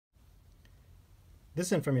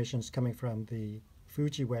This information is coming from the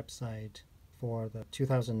Fuji website for the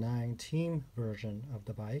 2009 team version of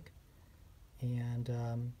the bike. And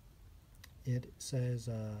it says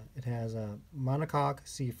it has a monocoque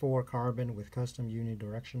C4 carbon with custom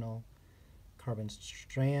unidirectional carbon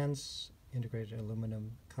strands, integrated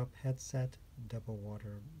aluminum cup headset, double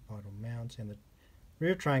water bottle mounts, and the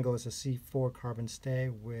rear triangle is a C4 carbon stay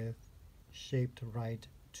with shaped right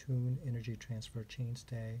tune energy transfer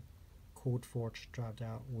chainstay, cold fork dropped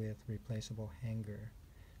out with replaceable hanger.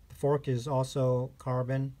 The fork is also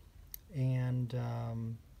carbon, and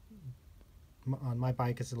on my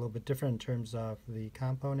bike it's a little bit different in terms of the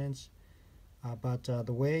components, but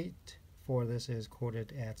the weight for this is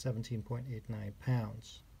quoted at 17.89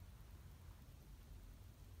 pounds.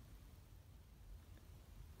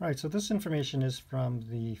 Right, so this information is from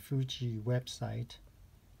the Fuji website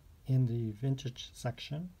in the vintage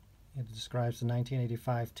section. It describes the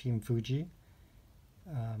 1985 Team Fuji,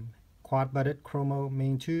 quad-butted chromo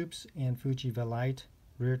main tubes and Fuji Velite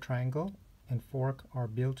rear triangle and fork are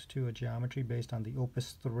built to a geometry based on the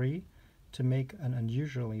Opus 3 to make an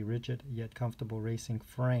unusually rigid yet comfortable racing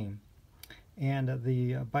frame. And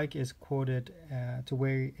the bike is quoted to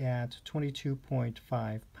weigh at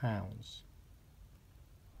 22.5 pounds.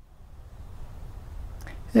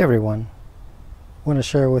 Hey everyone, I want to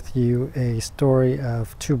share with you a story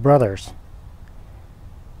of two brothers.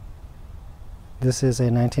 This is a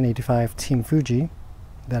 1985 Team Fuji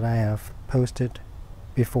that I have posted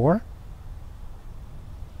before.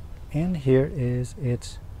 And here is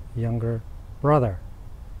its younger brother,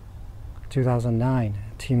 2009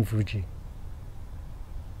 Team Fuji.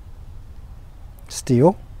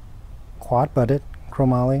 Steel, quad-butted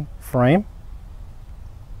chromoly frame,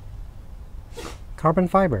 carbon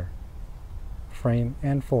fiber frame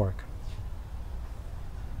and fork.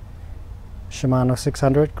 Shimano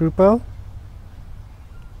 600 Gruppo,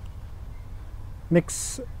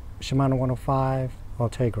 mix Shimano 105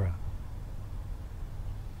 Ultegra.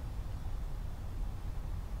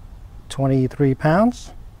 23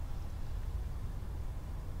 pounds,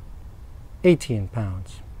 18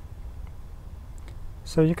 pounds.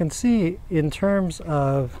 So you can see in terms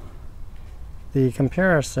of the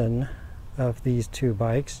comparison of these two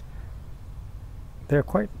bikes, they're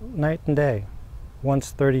quite night and day.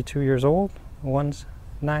 One's 32 years old, one's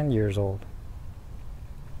 9 years old.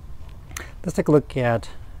 Let's take a look at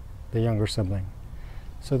the younger sibling.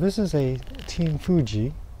 So this is a Team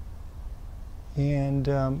Fuji, and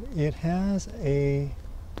it has a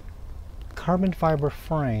carbon fiber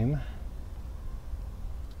frame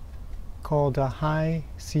called a high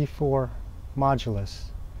C4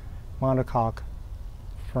 modulus monocoque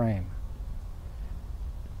frame.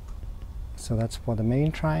 So that's for the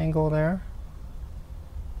main triangle there,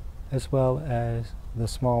 as well as the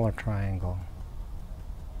smaller triangle.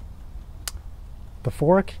 The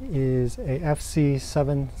fork is a FC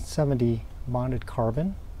 770 bonded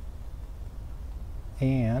carbon,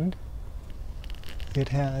 and it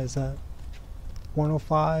has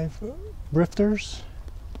 105 drifters,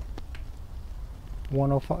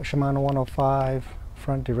 Shimano 105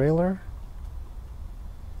 front derailleur,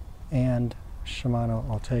 and Shimano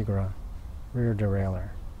Ultegra rear derailleur.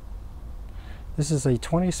 This is a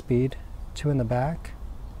 20 speed, 2 in the back,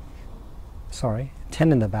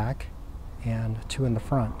 10 in the back and 2 in the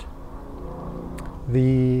front.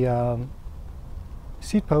 The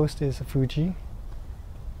seat post is a Fuji,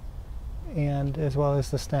 and as well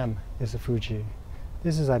as the stem is a Fuji.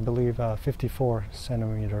 This is, I believe, a 54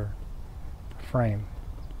 centimeter frame.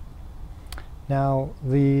 Now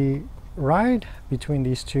the ride between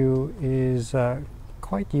these two is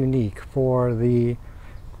quite unique. For the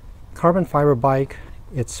carbon fiber bike,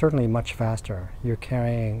 it's certainly much faster. You're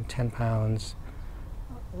carrying 10 pounds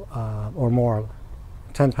or more,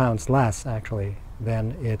 10 pounds less actually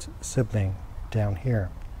than its sibling down here.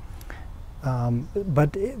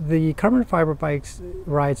 But the carbon fiber bikes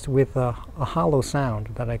rides with a hollow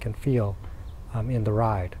sound that I can feel in the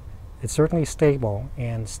ride. It's certainly stable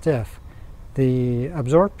and stiff. The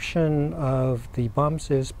absorption of the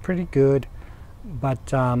bumps is pretty good,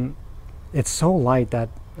 but it's so light that,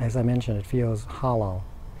 as I mentioned, it feels hollow,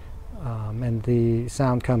 and the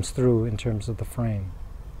sound comes through in terms of the frame,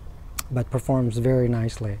 but performs very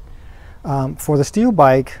nicely. For the steel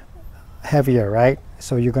bike, heavier, right?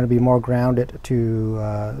 So you're going to be more grounded to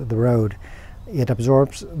the road. It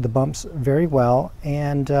absorbs the bumps very well,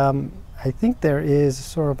 and I think there is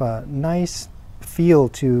sort of a nice feel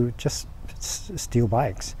to just steel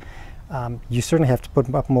bikes. You certainly have to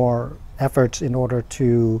put up more efforts in order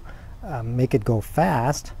to make it go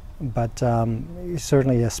fast, but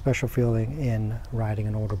certainly a special feeling in riding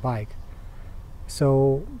an older bike.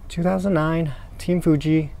 So 2009, Team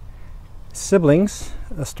Fuji, Siblings,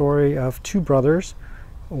 a story of two brothers.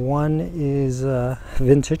 One is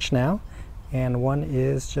vintage now, and one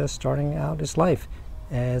is just starting out his life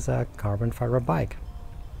as a carbon fiber bike.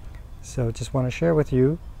 So just want to share with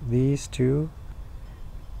you these two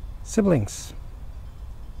siblings.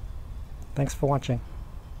 Thanks for watching.